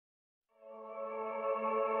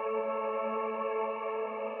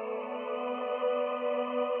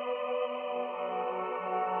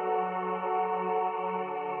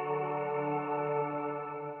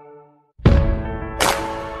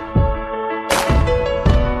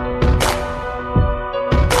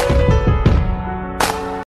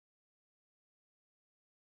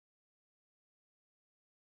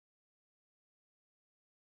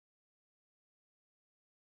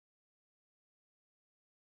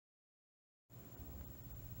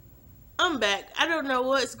I'm back. I don't know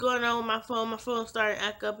what's going on with my phone. My phone started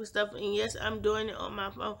acting up and stuff. And yes, I'm doing it on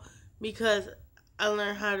my phone because I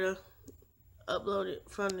learned how to upload it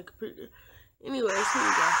from the computer. Anyways, here we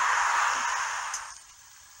go.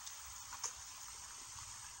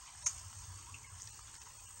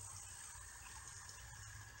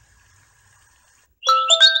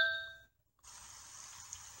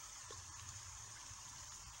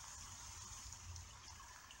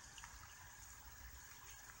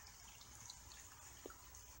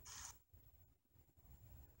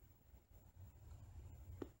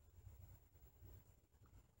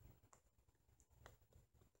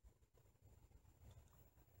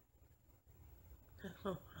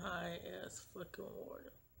 High ass fucking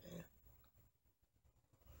water, man.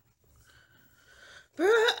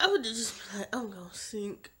 Bruh, I would just be like, I'm gonna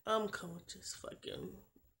sink. I'm gonna just fucking.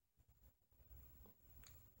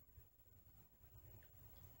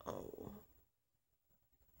 Oh.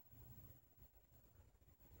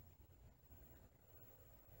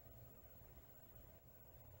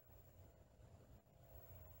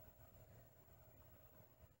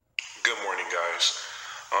 Good morning, guys.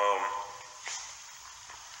 Um,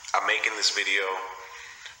 I'm making this video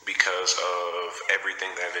because of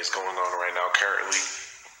everything that is going on right now currently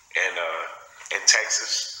in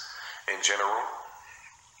Texas in general.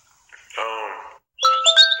 I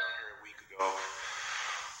moved down here a week ago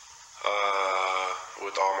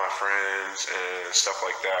with all my friends and stuff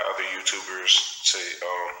like that, other YouTubers to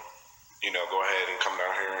go ahead and come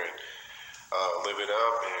down here and live it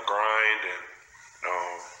up and grind and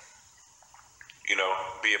um,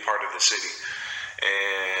 be a part of the city.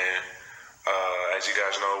 And as you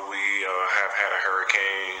guys know, we have had a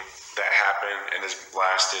hurricane that happened and it's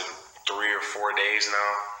lasted 3 or 4 days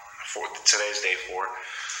now. Today's day 4.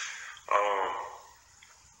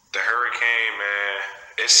 The hurricane, man,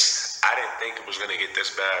 I didn't think it was gonna get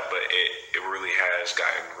this bad, but it really has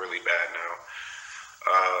gotten really bad now.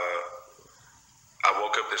 I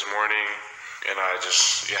woke up this morning and I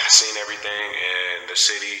seen everything in the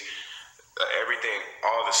city, everything,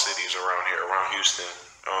 all the cities around here, around Houston.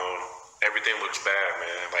 Everything looks bad,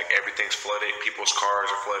 man. Like everything's flooded. People's cars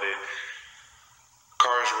are flooded.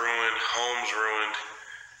 Cars ruined. Homes ruined.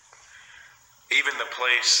 Even the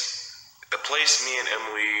place me and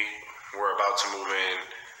Emily were about to move in,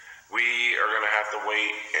 we are gonna have to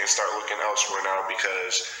wait and start looking elsewhere now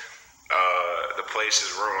because the place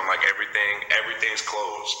is ruined. Like everything's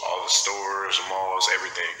closed. All the stores, malls,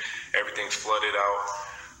 everything's flooded out.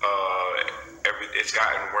 It's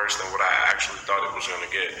gotten worse than what I actually thought it was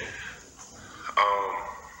gonna get.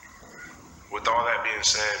 With all that being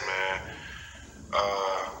said, man,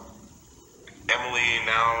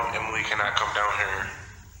 Emily cannot come down here.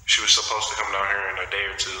 She was supposed to come down here in a day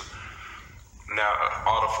or two. Now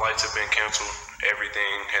all the flights have been canceled.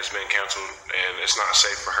 Everything has been canceled, and it's not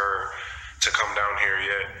safe for her to come down here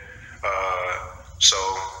yet. So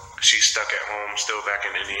she's stuck at home, still back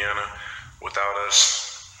in Indiana, without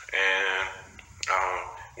us, and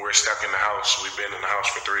we're stuck in the house. We've been in the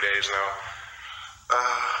house for 3 days now.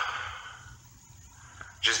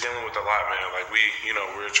 Just dealing with a lot, man. Like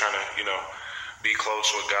we're trying to, be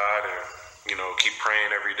close with God and, keep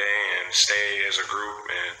praying every day and stay as a group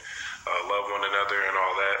and love one another and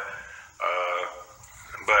all that.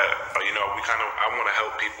 But I want to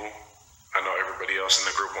help people. I know everybody else in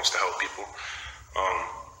the group wants to help people.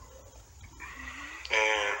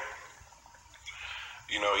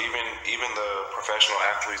 And even the professional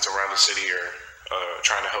athletes around the city are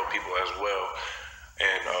trying to help people as well.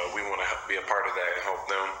 And we want to be a part of that and help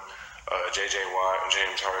them. J.J. Watt,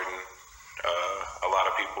 James Harden, a lot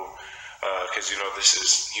of people, because this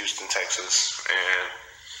is Houston, Texas, and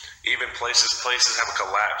even places have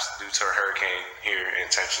collapsed due to a hurricane here in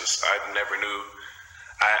Texas. I never knew.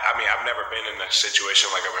 I've never been in a situation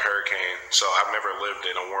like of a hurricane, so I've never lived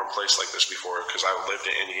in a warm place like this before because I lived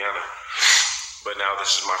in Indiana. But now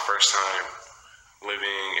this is my first time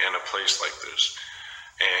living in a place like this,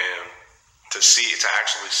 and to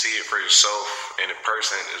actually see it for yourself and in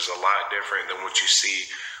person is a lot different than what you see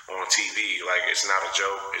on TV. Like, it's not a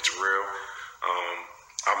joke, it's real.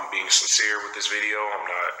 I'm being sincere with this video. I'm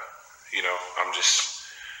not,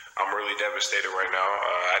 I'm really devastated right now.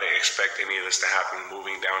 I didn't expect any of this to happen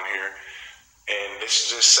moving down here. And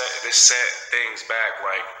this set things back.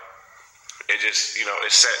 Like, it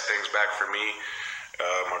set things back for me,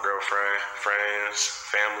 my girlfriend, friends,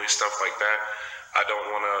 family, stuff like that. I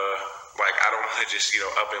don't want to just,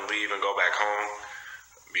 up and leave and go back home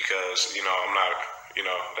because, I'm not,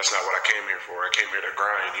 that's not what I came here for. I came here to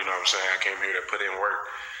grind, you know what I'm saying? I came here to put in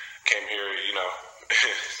work. Came here,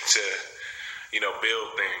 to,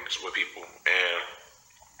 build things with people.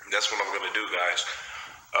 And That's what I'm gonna do, guys.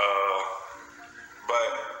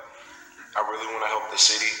 But I really want to help the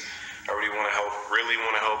city. I really want to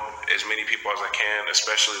help as many people as I can,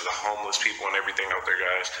 especially the homeless people and everything out there,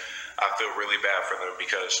 guys. I feel really bad for them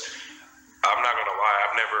because I'm not gonna lie,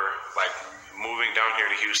 I've never, like, moving down here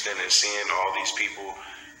to Houston and seeing all these people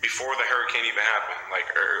before the hurricane even happened, like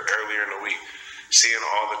earlier in the week, seeing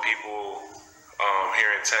all the people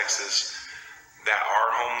here in Texas that are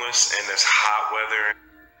homeless in this hot weather and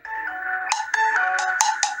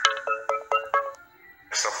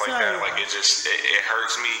stuff like that. Like, it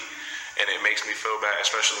hurts me and it makes me feel bad,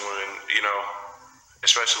 especially when I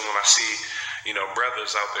see,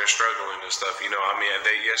 brothers out there struggling and stuff. I mean,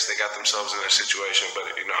 they got themselves in a situation, but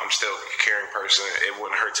I'm still a caring person. It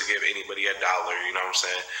wouldn't hurt to give anybody $1, you know what I'm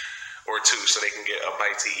saying? Or $2 so they can get a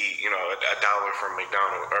bite to eat, $1 from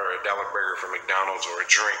McDonald's or $1 burger from McDonald's or a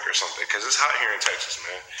drink or something. Because it's hot here in Texas,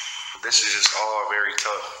 man. This is just all very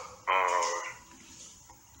tough.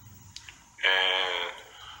 And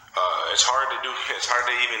it's hard to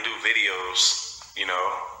even do videos,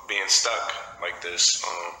 being stuck like this.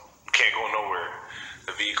 Can't go nowhere.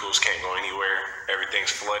 The vehicles can't go anywhere. Everything's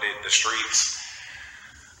flooded. The streets.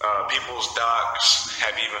 People's docks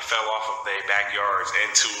have even fell off of their backyards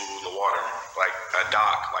into the water. Like a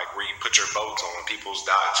dock, like where you put your boats on. People's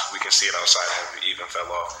docks, we can see it outside, have even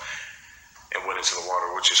fell off and went into the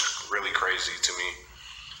water, which is really crazy to me.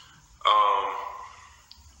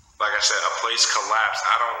 Like I said, a place collapsed.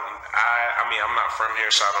 I mean, I'm not from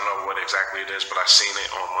here, so I don't know what exactly it is, but I've seen it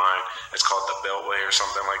online. It's called the Beltway or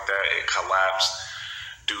something like that. It collapsed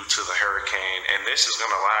due to the hurricane, and this is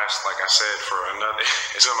gonna last, like I said,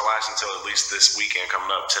 it's gonna last until at least this weekend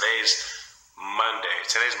coming up. Today's Monday,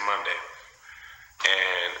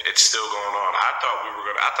 and it's still going on. I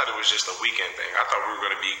thought it was just a weekend thing. I thought we were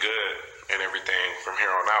gonna be good and everything from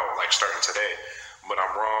here on out, like starting today. But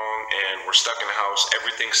I'm wrong, and we're stuck in the house.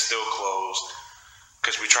 Everything's still closed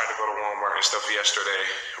because we tried to go to Walmart and stuff yesterday,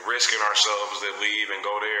 risking ourselves to leave and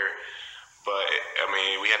go there. But I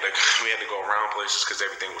mean, we had to go around places because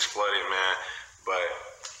everything was flooded, man. But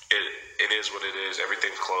it is what it is.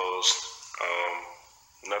 Everything's closed.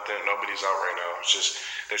 Nobody's out right now. It's just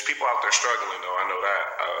there's people out there struggling, though. I know that.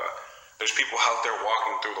 There's people out there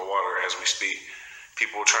walking through the water as we speak.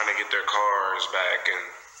 People trying to get their cars back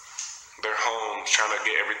and their homes, trying to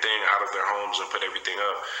get everything out of their homes and put everything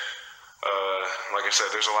up. Like I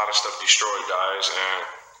said, there's a lot of stuff destroyed, guys, and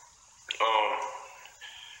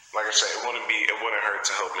like I said, it wouldn't hurt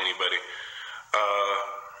to help anybody.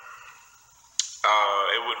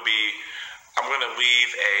 It would be. I'm gonna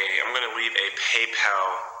leave a PayPal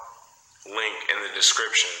link in the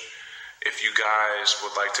description if you guys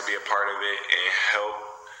would like to be a part of it and help.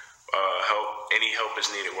 Any help is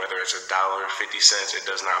needed, whether it's $1, 50 cents, it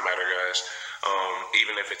does not matter, guys.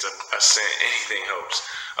 Even if it's a cent, anything helps.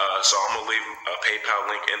 So I'm gonna leave a PayPal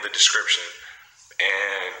link in the description,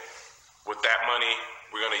 and with that money,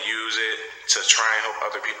 we're gonna use it to try and help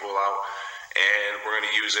other people out, and we're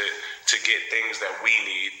gonna use it to get things that we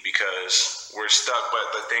need because we're stuck.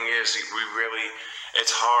 But the thing is,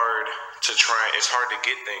 it's hard to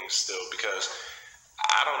get things still because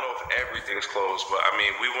I don't know if everything's closed, but I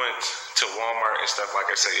mean, we went to Walmart and stuff, like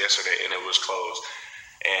I said yesterday, and it was closed.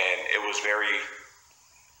 And it was the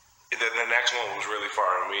next one was really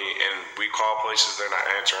far from me, and we called places, they're not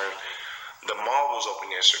answering. The mall was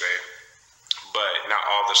open yesterday, but not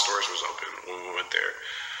all the stores was open when we went there.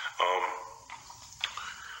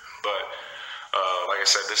 Like I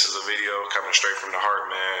said, this is a video coming straight from the heart,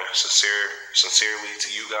 man. Sincerely to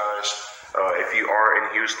you guys. If you are in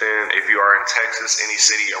Houston, if you are in Texas, any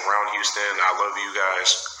city around Houston, I love you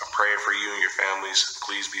guys. I'm praying for you and your families.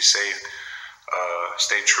 Please be safe.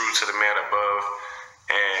 Stay true to the man above.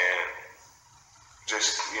 And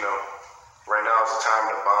just, right now is the time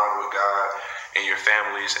to bond with God and your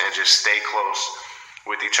families and just stay close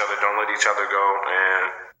with each other. Don't let each other go. And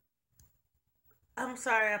I'm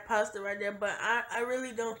sorry I paused it right there, but I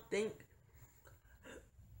really don't think,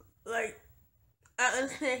 I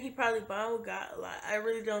understand he probably bond with God a lot. I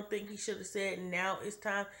really don't think he should have said now it's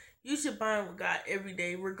time. You should bond with God every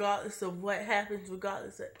day, regardless of what happens,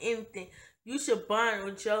 regardless of anything. You should bond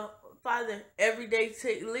with your Father every day.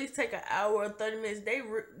 At least take an hour or 30 minutes.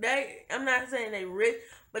 I'm not saying they rich,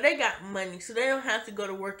 but they got money, so they don't have to go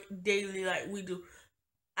to work daily like we do.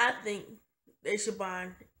 I think they should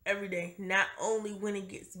bond every day, not only when it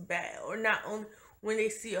gets bad or not only when they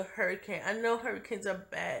see a hurricane. I know hurricanes are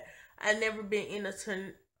bad. I've never been in a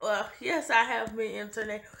tornado. Well, yes, I have been in a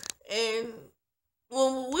tornado. And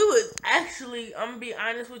when we was actually, I'm going to be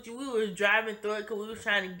honest with you, we was driving through it because we was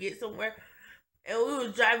trying to get somewhere. and we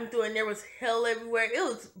was driving through, and there was hell everywhere. It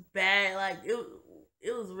was bad, like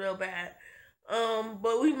it was real bad.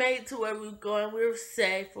 But we made it to where we were going. We were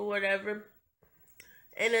safe or whatever.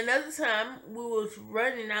 And another time, we was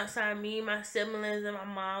running outside. Me, my siblings, and my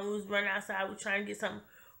mom. We was running outside. We were trying to get something.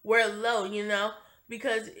 We're low,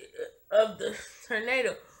 because of the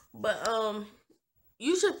tornado. But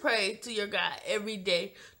you should pray to your God every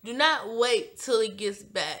day. Do not wait till it gets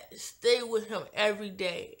bad. Stay with Him every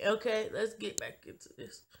day. Okay, let's get back into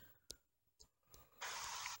this.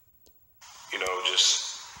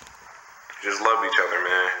 Just love each other,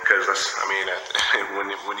 man. Because when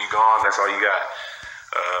you gone, that's all you got.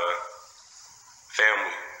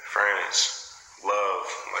 Family, friends, love,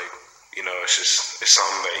 it's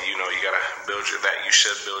something that you gotta you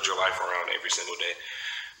should build your life around every single day,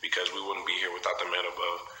 because we wouldn't be here without the man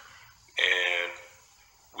above, and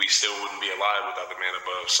we still wouldn't be alive without the man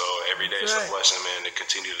above. So every day is a blessing, man, to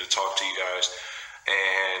continue to talk to you guys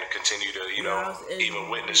and continue to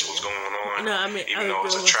even witness what's going on. Even though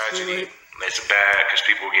it's a tragedy, it's bad because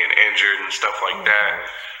people are getting injured and stuff like that,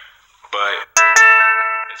 but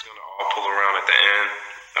it's gonna all pull around at the end.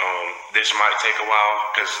 This might take a while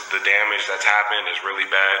because the damage that's happened is really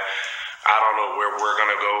bad. I don't know where we're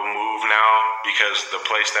gonna go move now, because the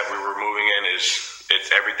place that we were moving in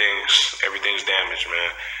everything's damaged,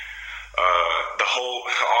 man.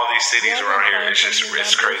 All these cities around here,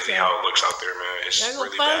 it's crazy how it looks out there, man. It's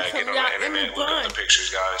really bad. Get on the internet, look at the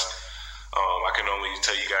pictures, guys. I can only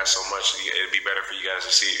tell you guys so much. It'd be better for you guys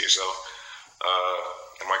to see it yourself.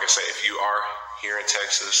 And like I said, if you are here in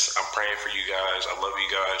Texas, I'm praying for you guys. I love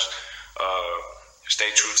you guys. Stay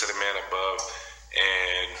true to the man above.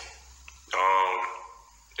 And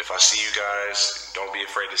if I see you guys, don't be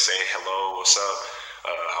afraid to say hello, what's up.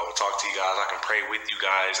 I will talk to you guys. I can pray with you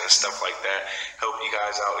guys and stuff like that. Help you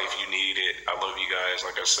guys out if you need it. I love you guys.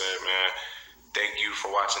 Like I said, man, thank you for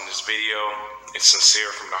watching this video. It's sincere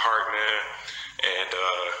from the heart, man. And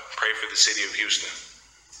pray for the city of Houston.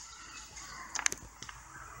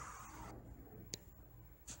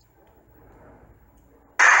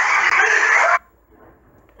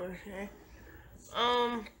 Okay.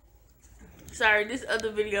 Sorry, this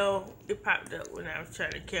other video, it popped up when I was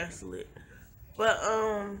trying to cancel it. But,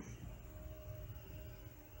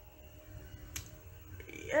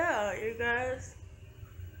 yeah, you guys,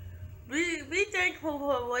 be thankful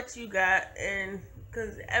for what you got, and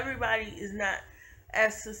because everybody is not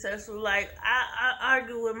as successful. Like, I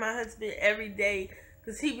argue with my husband every day,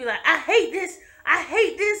 because he be like, I hate this,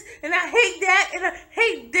 and I hate that, and I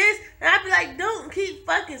hate this, and I be like, don't keep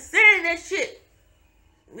fucking saying that shit.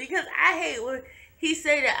 Because I hate when he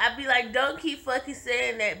say that. I be like, don't keep fucking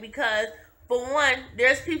saying that, because for one,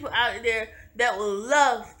 there's people out there that will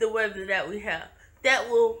love the weather that we have, that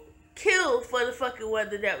will kill for the fucking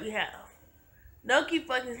weather that we have. Don't keep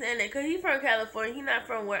fucking saying that, because he's from California. He's not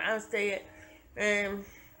from where I'm staying at. And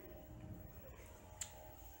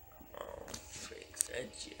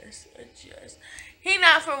adjust. He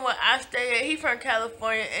not from where I stay at. He from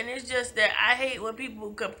California, and it's just that I hate when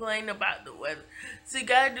people complain about the weather. So you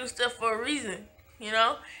gotta do stuff for a reason,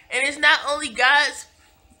 And it's not only God's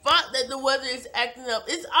fault that the weather is acting up.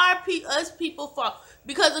 It's us people fault,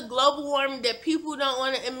 because of global warming that people don't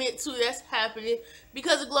want to admit to that's happening.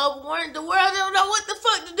 Because of global warming, the world don't know what the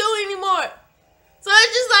fuck to do anymore. So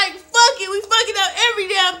it's just like, fuck it, we fucking up every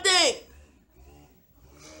damn thing.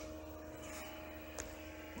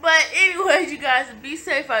 But anyways, you guys, be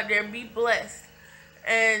safe out there, be blessed,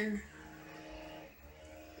 and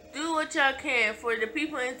do what y'all can. For the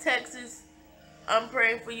people in Texas, I'm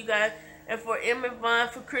praying for you guys, and for Emmett Vaughn,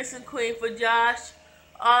 for Chris and Queen, for Josh,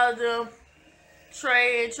 all of them,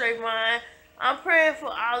 Trey and Trayvon. I'm praying for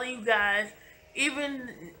all of you guys, even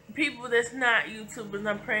people that's not YouTubers.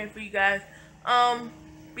 I'm praying for you guys.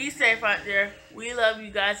 Be safe out there. We love you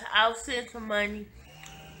guys. I'll send some money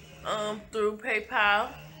through PayPal.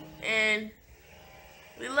 And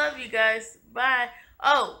we love you guys. Bye.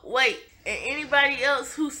 Oh, wait. And anybody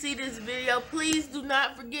else who see this video, please do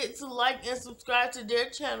not forget to like and subscribe to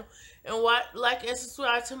their channel. And like and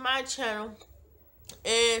subscribe to my channel.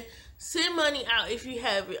 And send money out if you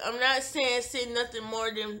have it. I'm not saying send nothing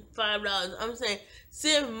more than $5. I'm saying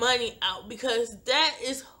send money out, because that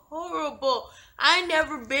is horrible. I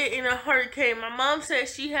never been in a hurricane. My mom said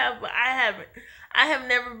she have, but I haven't. I have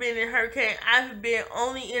never been in a hurricane. I've been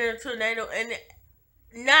only in a tornado, and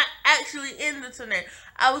not actually in the tornado.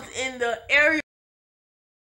 I was in the area